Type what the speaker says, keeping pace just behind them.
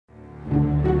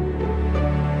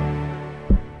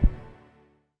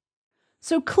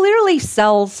So clearly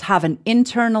cells have an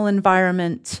internal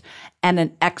environment and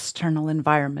an external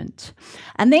environment.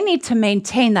 And they need to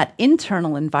maintain that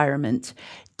internal environment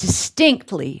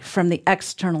distinctly from the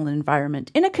external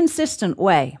environment in a consistent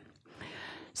way.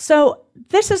 So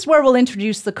this is where we'll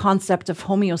introduce the concept of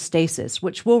homeostasis,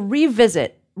 which we'll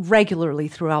revisit regularly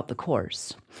throughout the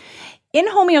course. In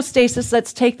homeostasis,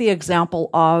 let's take the example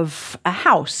of a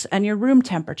house and your room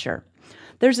temperature.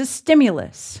 There's a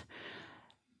stimulus.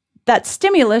 That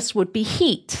stimulus would be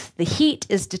heat. The heat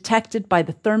is detected by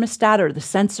the thermostat or the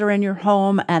sensor in your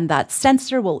home, and that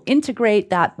sensor will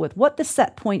integrate that with what the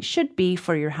set point should be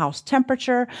for your house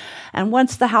temperature. And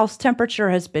once the house temperature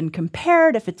has been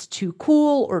compared, if it's too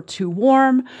cool or too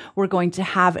warm, we're going to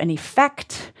have an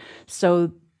effect.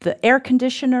 So the air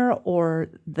conditioner or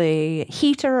the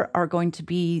heater are going to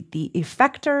be the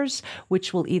effectors,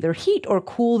 which will either heat or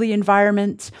cool the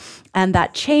environment. And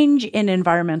that change in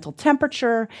environmental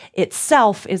temperature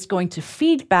itself is going to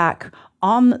feed back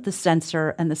on the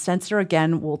sensor, and the sensor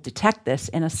again will detect this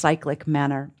in a cyclic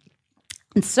manner.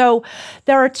 And so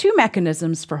there are two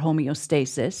mechanisms for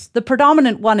homeostasis. The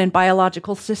predominant one in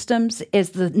biological systems is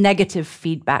the negative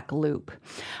feedback loop.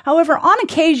 However, on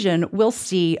occasion, we'll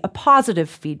see a positive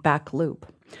feedback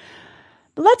loop.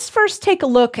 Let's first take a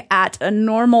look at a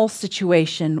normal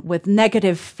situation with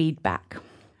negative feedback.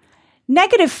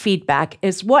 Negative feedback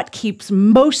is what keeps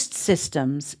most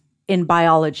systems in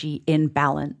biology in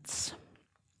balance.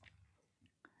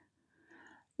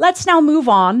 Let's now move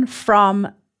on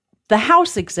from the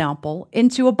house example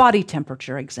into a body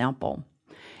temperature example.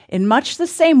 In much the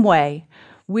same way,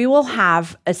 we will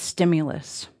have a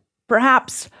stimulus.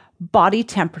 Perhaps body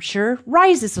temperature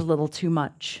rises a little too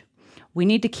much. We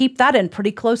need to keep that in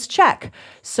pretty close check.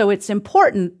 So it's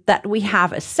important that we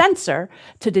have a sensor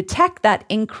to detect that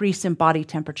increase in body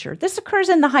temperature. This occurs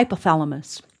in the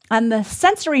hypothalamus. And the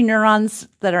sensory neurons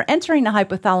that are entering the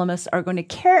hypothalamus are going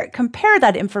to compare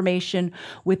that information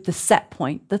with the set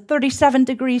point, the 37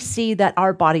 degrees C that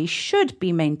our body should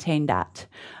be maintained at.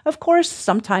 Of course,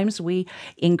 sometimes we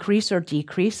increase or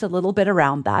decrease a little bit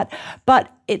around that,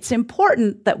 but it's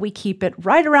important that we keep it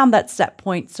right around that set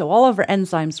point so all of our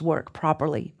enzymes work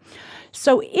properly.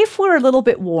 So if we're a little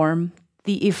bit warm,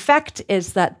 the effect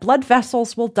is that blood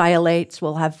vessels will dilate,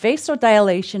 we'll have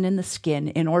vasodilation in the skin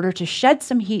in order to shed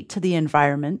some heat to the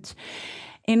environment,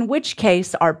 in which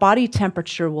case our body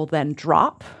temperature will then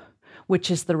drop, which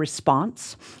is the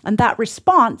response, and that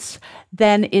response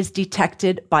then is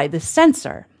detected by the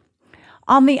sensor.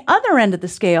 On the other end of the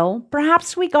scale,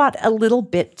 perhaps we got a little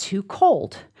bit too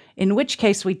cold, in which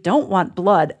case we don't want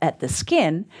blood at the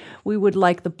skin. We would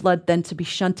like the blood then to be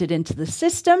shunted into the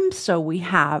system, so we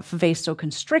have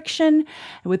vasoconstriction.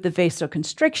 With the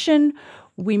vasoconstriction,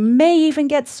 we may even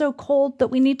get so cold that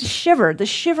we need to shiver. The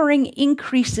shivering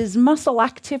increases muscle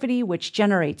activity, which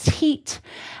generates heat,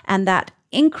 and that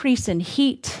increase in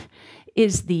heat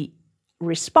is the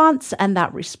response, and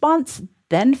that response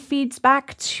then feeds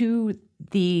back to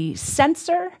the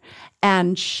sensor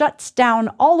and shuts down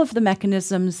all of the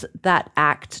mechanisms that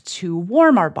act to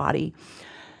warm our body.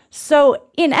 So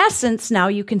in essence, now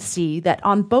you can see that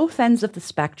on both ends of the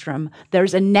spectrum,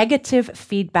 there's a negative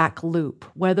feedback loop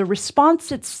where the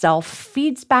response itself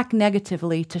feeds back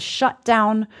negatively to shut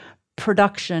down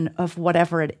production of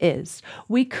whatever it is.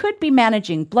 We could be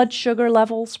managing blood sugar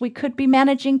levels. We could be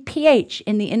managing pH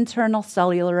in the internal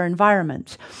cellular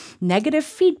environment. Negative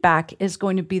feedback is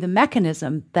going to be the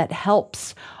mechanism that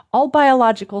helps all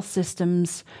biological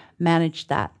systems manage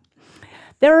that.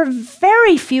 There are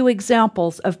very few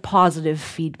examples of positive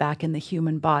feedback in the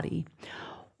human body.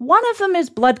 One of them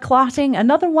is blood clotting.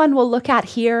 Another one we'll look at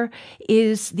here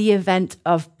is the event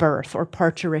of birth or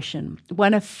parturition.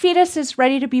 When a fetus is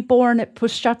ready to be born, it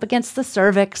pushed up against the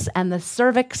cervix, and the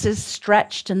cervix is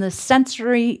stretched, and the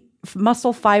sensory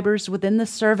muscle fibers within the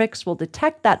cervix will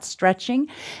detect that stretching,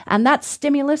 and that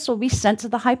stimulus will be sent to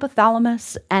the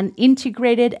hypothalamus and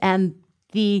integrated, and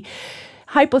the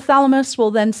hypothalamus will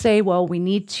then say, well, we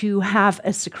need to have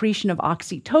a secretion of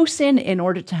oxytocin in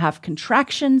order to have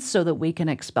contractions so that we can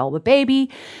expel the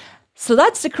baby. So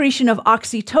that secretion of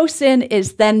oxytocin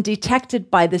is then detected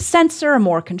by the sensor.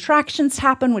 More contractions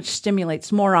happen, which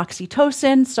stimulates more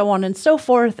oxytocin, so on and so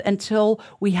forth, until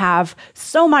we have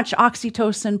so much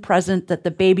oxytocin present that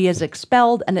the baby is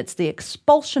expelled, and it's the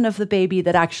expulsion of the baby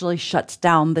that actually shuts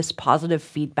down this positive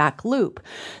feedback loop.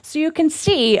 So you can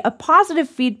see a positive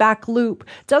feedback loop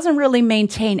doesn't really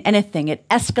maintain anything. It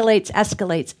escalates,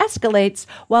 escalates, escalates,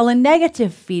 while a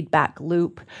negative feedback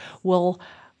loop will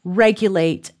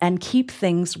regulate and keep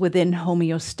things within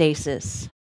homeostasis.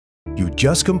 You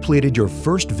just completed your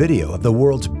first video of the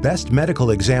world's best medical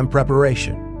exam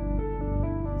preparation.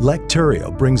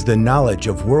 Lecturio brings the knowledge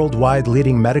of worldwide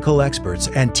leading medical experts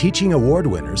and teaching award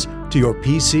winners to your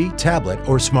PC, tablet,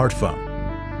 or smartphone.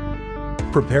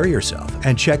 Prepare yourself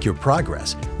and check your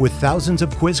progress with thousands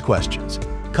of quiz questions,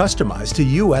 customized to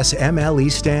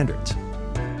USMLE standards.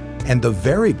 And the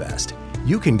very best,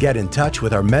 you can get in touch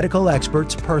with our medical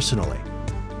experts personally.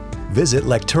 Visit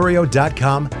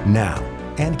Lecturio.com now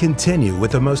and continue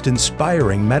with the most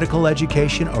inspiring medical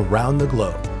education around the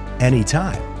globe,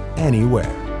 anytime,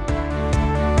 anywhere.